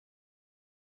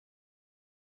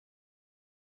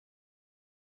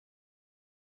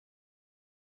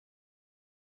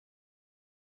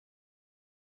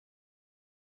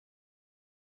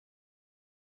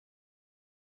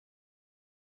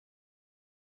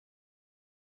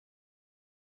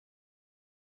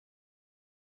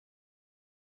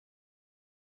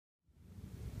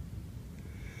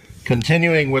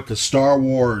Continuing with the Star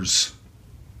Wars,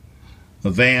 the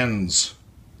Vans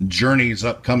Journey's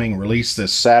upcoming release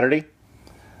this Saturday,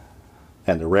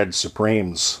 and the Red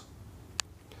Supremes.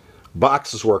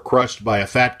 Boxes were crushed by a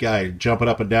fat guy jumping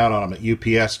up and down on them at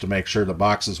UPS to make sure the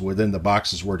boxes within the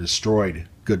boxes were destroyed.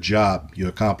 Good job. You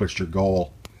accomplished your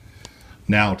goal.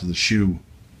 Now to the shoe.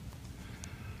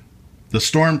 The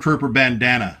Trooper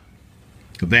Bandana.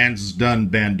 The Vans has done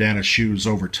bandana shoes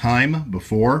over time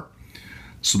before,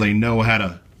 so they know how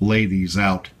to lay these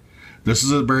out. This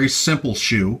is a very simple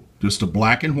shoe, just a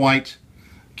black and white,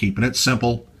 keeping it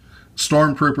simple.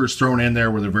 Stormtroopers thrown in there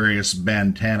with a various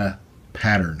bandana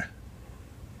pattern.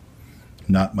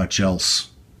 Not much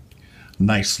else.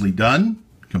 Nicely done.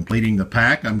 Completing the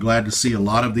pack. I'm glad to see a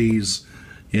lot of these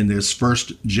in this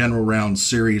first general round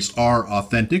series are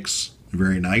authentics.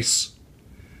 Very nice.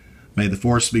 May the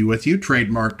Force be with you.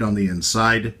 Trademarked on the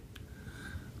inside.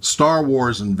 Star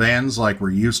Wars and Vans like we're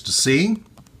used to seeing.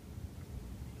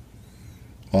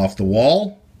 Off the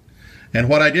wall. And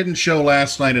what I didn't show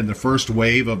last night in the first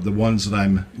wave of the ones that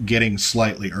I'm getting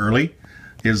slightly early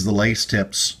is the lace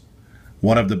tips.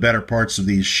 One of the better parts of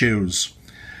these shoes.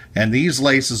 And these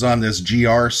laces on this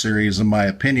GR series, in my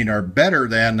opinion, are better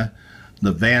than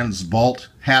the Vans Vault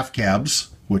half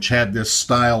cabs, which had this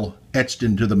style etched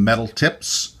into the metal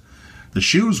tips. The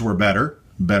shoes were better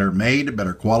made,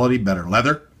 better quality, better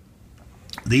leather.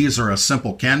 These are a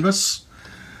simple canvas,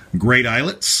 great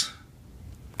eyelets,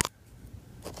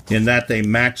 in that they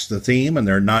match the theme and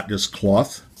they're not just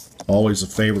cloth. Always a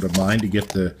favorite of mine to get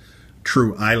the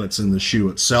true eyelets in the shoe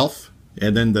itself.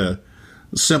 And then the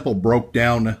simple broke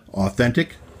down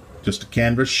authentic, just a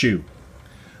canvas shoe,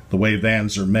 the way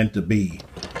Vans are meant to be.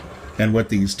 And with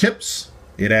these tips,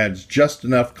 it adds just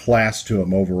enough class to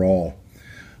them overall.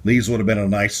 These would have been a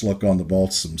nice look on the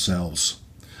vaults themselves.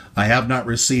 I have not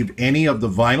received any of the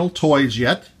vinyl toys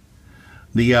yet.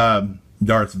 The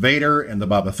Darth Vader and the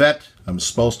Boba Fett, I'm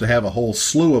supposed to have a whole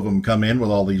slew of them come in with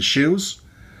all these shoes.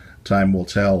 Time will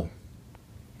tell.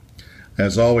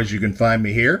 As always, you can find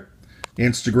me here.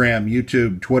 Instagram,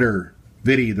 YouTube, Twitter,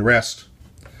 Vidi, the rest.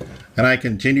 And I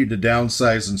continue to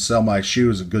downsize and sell my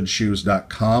shoes at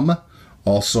goodshoes.com.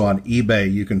 Also on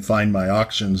eBay, you can find my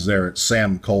auctions there at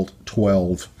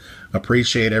SamColt12.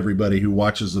 Appreciate everybody who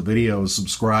watches the videos,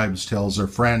 subscribes, tells their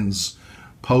friends,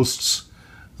 posts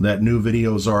that new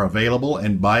videos are available,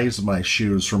 and buys my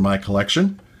shoes from my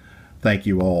collection. Thank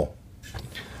you all.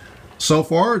 So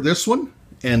far, this one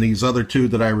and these other two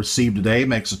that I received today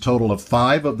makes a total of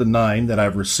 5 of the 9 that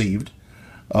I've received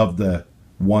of the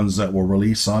ones that will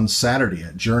release on Saturday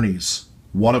at Journeys.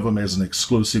 One of them is an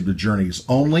exclusive to Journeys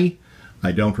only.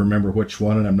 I don't remember which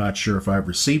one, and I'm not sure if I've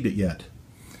received it yet.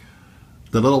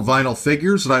 The little vinyl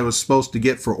figures that I was supposed to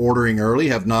get for ordering early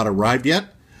have not arrived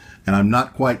yet, and I'm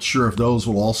not quite sure if those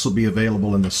will also be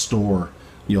available in the store.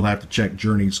 You'll have to check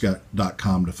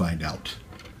journeys.com to find out.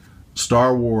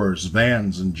 Star Wars,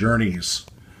 Vans, and Journeys.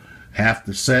 Half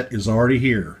the set is already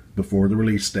here before the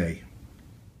release day.